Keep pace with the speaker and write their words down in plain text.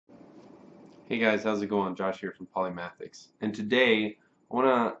Hey guys, how's it going? Josh here from Polymathics. And today I want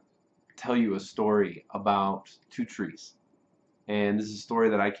to tell you a story about two trees. And this is a story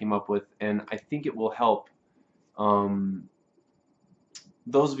that I came up with, and I think it will help um,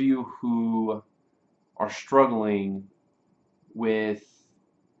 those of you who are struggling with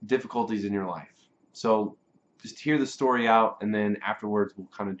difficulties in your life. So just hear the story out, and then afterwards we'll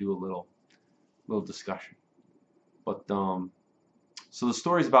kind of do a little discussion. But So the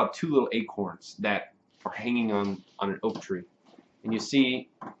story is about two little acorns that are hanging on an oak tree. And you see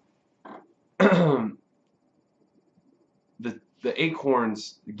the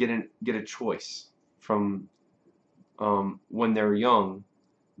acorns get a choice from when they're young,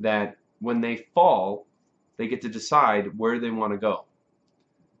 that when they fall they get to decide where they want to go.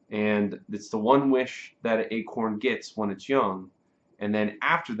 And it's the one wish that an acorn gets when it's young, and then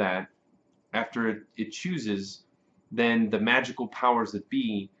after that, after it chooses, then the magical powers that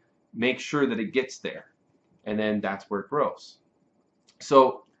be make sure that it gets there, and then that's where it grows.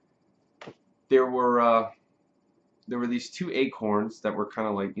 So there were these two acorns that were kind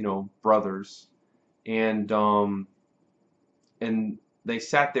of like, brothers, and they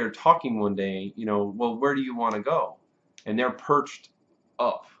sat there talking one day, well, where do you want to go? And they're perched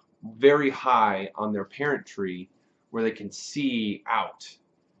up very high on their parent tree, where they can see out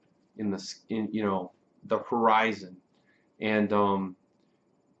in the horizon. And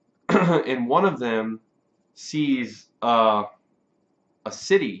and one of them sees a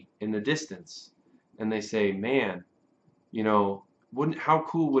city in the distance, and they say, man, how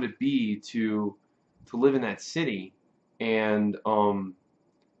cool would it be to live in that city, and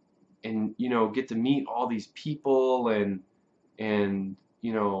get to meet all these people, and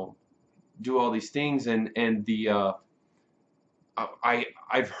do all these things. And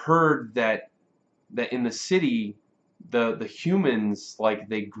I've heard that in the city, the humans, like,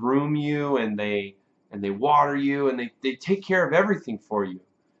 they groom you, and they water you, and they take care of everything for you.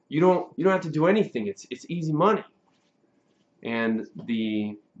 You don't have to do anything. It's easy money. And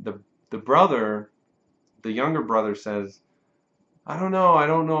the brother, the younger brother, says, I don't know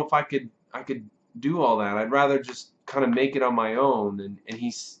if I could do all that. I'd rather just kind of make it on my own. And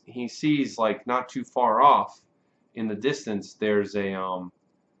he sees, like, not too far off in the distance, there's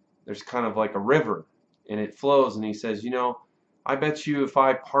kind of like a river, and it flows, and he says, I bet you if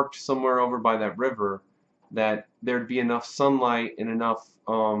I parked somewhere over by that river, that there'd be enough sunlight and enough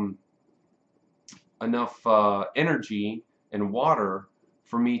energy and water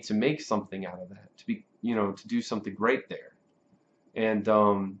for me to make something out of that, to do something great there. And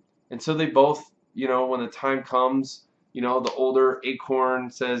so they both, when the time comes, the older acorn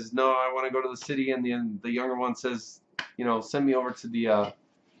says, no, I want to go to the city, and the younger one says, send me over to the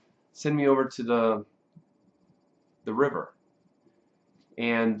river.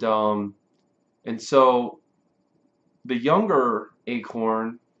 And so the younger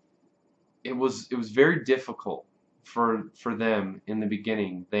acorn, it was very difficult for them in the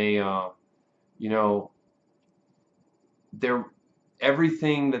beginning. They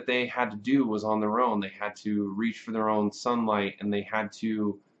everything that they had to do was on their own. They had to reach for their own sunlight, and they had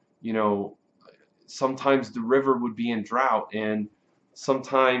to, sometimes the river would be in drought, and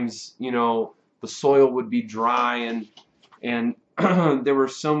sometimes, the soil would be dry, and there were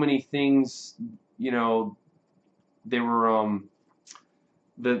so many things, they were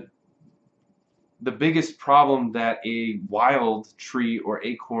the biggest problem that a wild tree or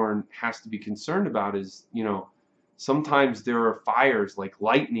acorn has to be concerned about is, sometimes there are fires, like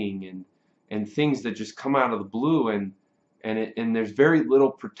lightning, and things that just come out of the blue, and there's very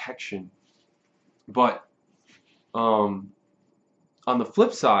little protection. But on the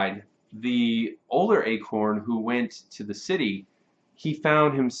flip side, the older acorn who went to the city, he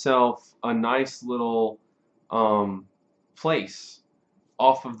found himself a nice little place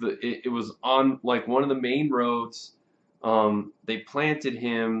off of it was on, like, one of the main roads. They planted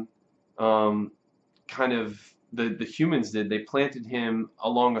him, kind of, the humans did. They planted him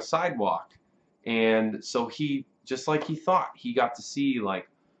along a sidewalk, and so he, just like he thought, he got to see, like,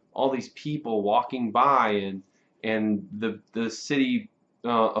 all these people walking by, and the city,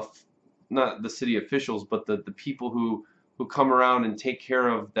 not the city officials, but the people who come around and take care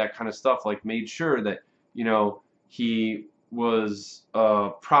of that kind of stuff, like, made sure that he was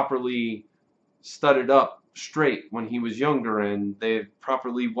properly studded up straight when he was younger, and they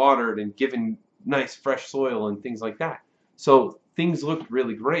properly watered and given nice fresh soil and things like that. So things looked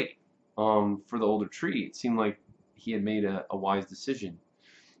really great for the older tree. It seemed like he had made a wise decision,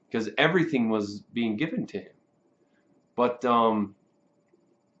 because everything was being given to him. But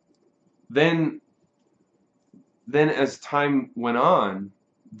then as time went on,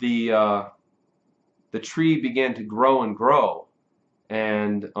 the the tree began to grow and grow,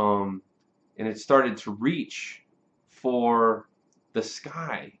 and it started to reach for the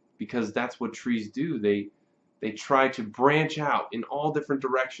sky, because that's what trees do. They try to branch out in all different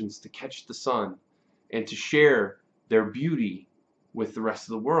directions to catch the sun and to share their beauty with the rest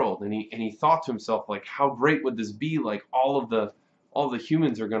of the world. And he thought to himself, like, how great would this be? Like, all the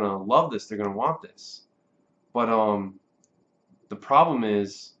humans are gonna love this. They're gonna want this. But the problem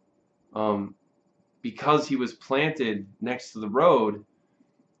is, um, because he was planted next to the road,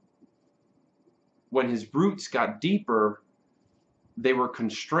 when his roots got deeper, they were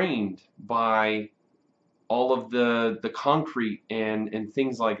constrained by all of the concrete and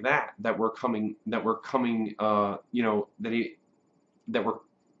things like that were coming, that were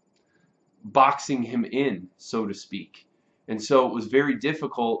boxing him in, so to speak. And so it was very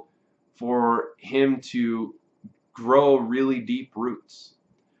difficult for him to grow really deep roots.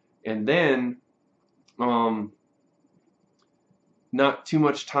 And then not too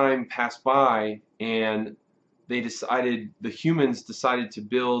much time passed by, and the humans decided to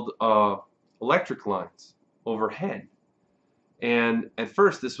build electric lines overhead. And at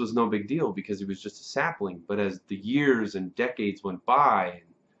first this was no big deal because he was just a sapling, but as the years and decades went by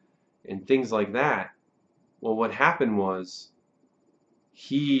and things like that, well, what happened was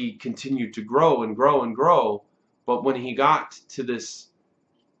he continued to grow and grow and grow, but when he got to this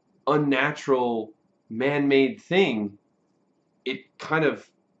unnatural man-made thing, it kind of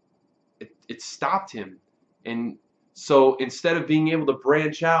it stopped him. And so instead of being able to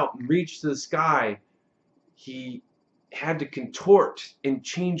branch out and reach to the sky, he had to contort and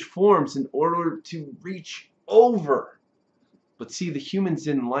change forms in order to reach over. But see, the humans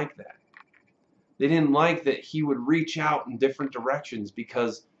didn't like that. They didn't like that he would reach out in different directions,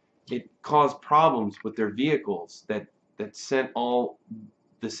 because it caused problems with their vehicles that sent all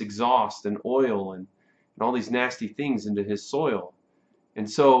this exhaust and oil and all these nasty things into his soil. And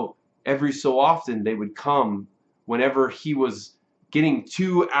so every so often they would come whenever he was getting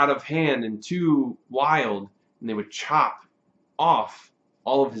too out of hand and too wild, and they would chop off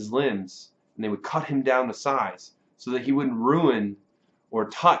all of his limbs, and they would cut him down to size so that he wouldn't ruin or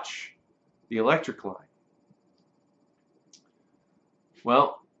touch the electric line.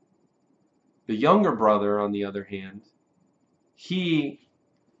 Well, the younger brother, on the other hand, he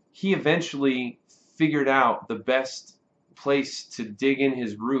eventually figured out the best place to dig in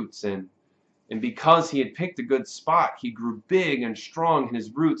his roots, and because he had picked a good spot, he grew big and strong, and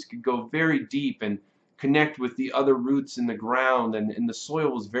his roots could go very deep and connect with the other roots in the ground, and the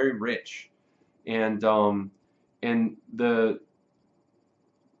soil was very rich, and all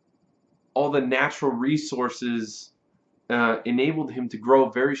the natural resources enabled him to grow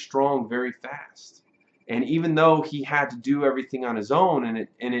very strong very fast. And even though he had to do everything on his own, and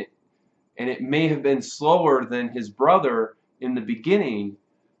it may have been slower than his brother in the beginning,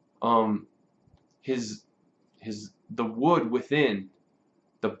 the wood within,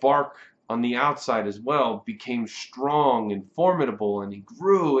 the bark on the outside as well, became strong and formidable, and he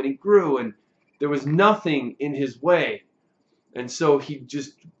grew and he grew, and there was nothing in his way. And so he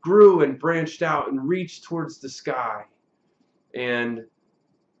just grew and branched out and reached towards the sky. And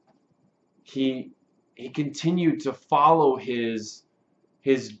he continued to follow his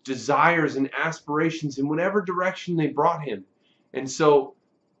desires and aspirations in whatever direction they brought him. And so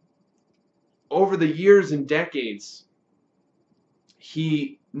over the years and decades,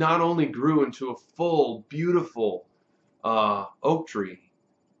 he not only grew into a full, beautiful oak tree,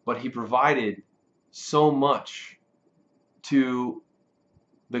 but he provided so much to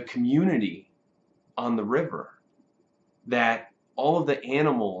the community on the river that all of the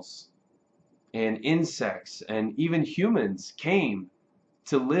animals and insects and even humans came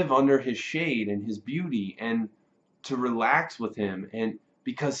to live under his shade and his beauty and to relax with him, and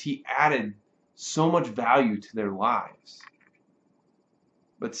because he added so much value to their lives.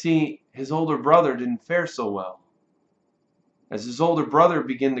 But see, his older brother didn't fare so well. As his older brother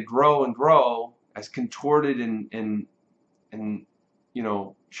began to grow and grow, as contorted and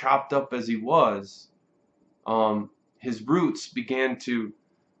chopped up as he was, his roots began to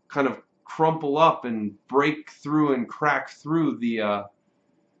kind of crumple up and break through and crack through the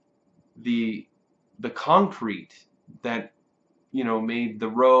concrete that made the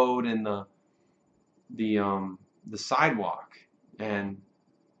road and the sidewalk, and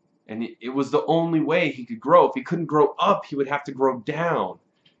it was the only way he could grow. If he couldn't grow up, he would have to grow down,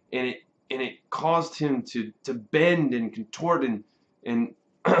 and it caused him to bend and contort and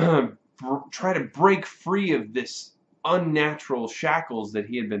try to break free of this unnatural shackles that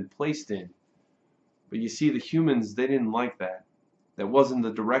he had been placed in. But you see, the humans, they didn't like that. That wasn't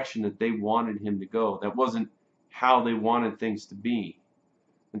the direction that they wanted him to go. That wasn't how they wanted things to be.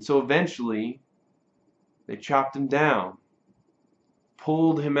 And so eventually, they chopped him down,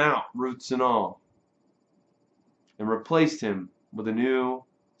 pulled him out, roots and all, and replaced him with a new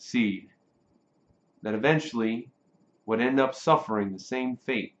seed that eventually would end up suffering the same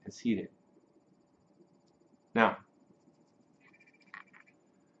fate as he did. Now,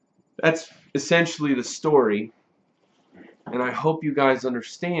 that's essentially the story, and I hope you guys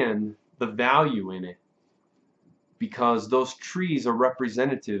understand the value in it, because those trees are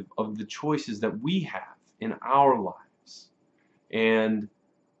representative of the choices that we have in our lives. And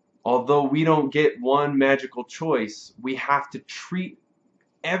although we don't get one magical choice, we have to treat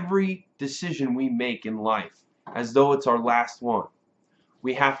every decision we make in life as though it's our last one.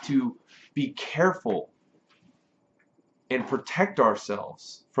 We have to be careful and protect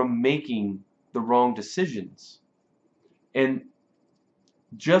ourselves from making the wrong decisions. And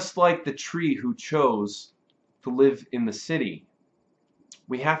just like the tree who chose to live in the city,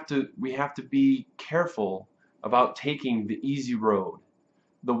 we have to be careful about taking the easy road,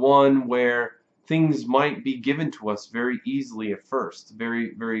 the one where things might be given to us very easily at first,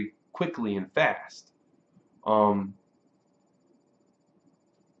 very, very quickly and fast.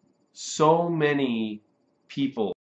 So many people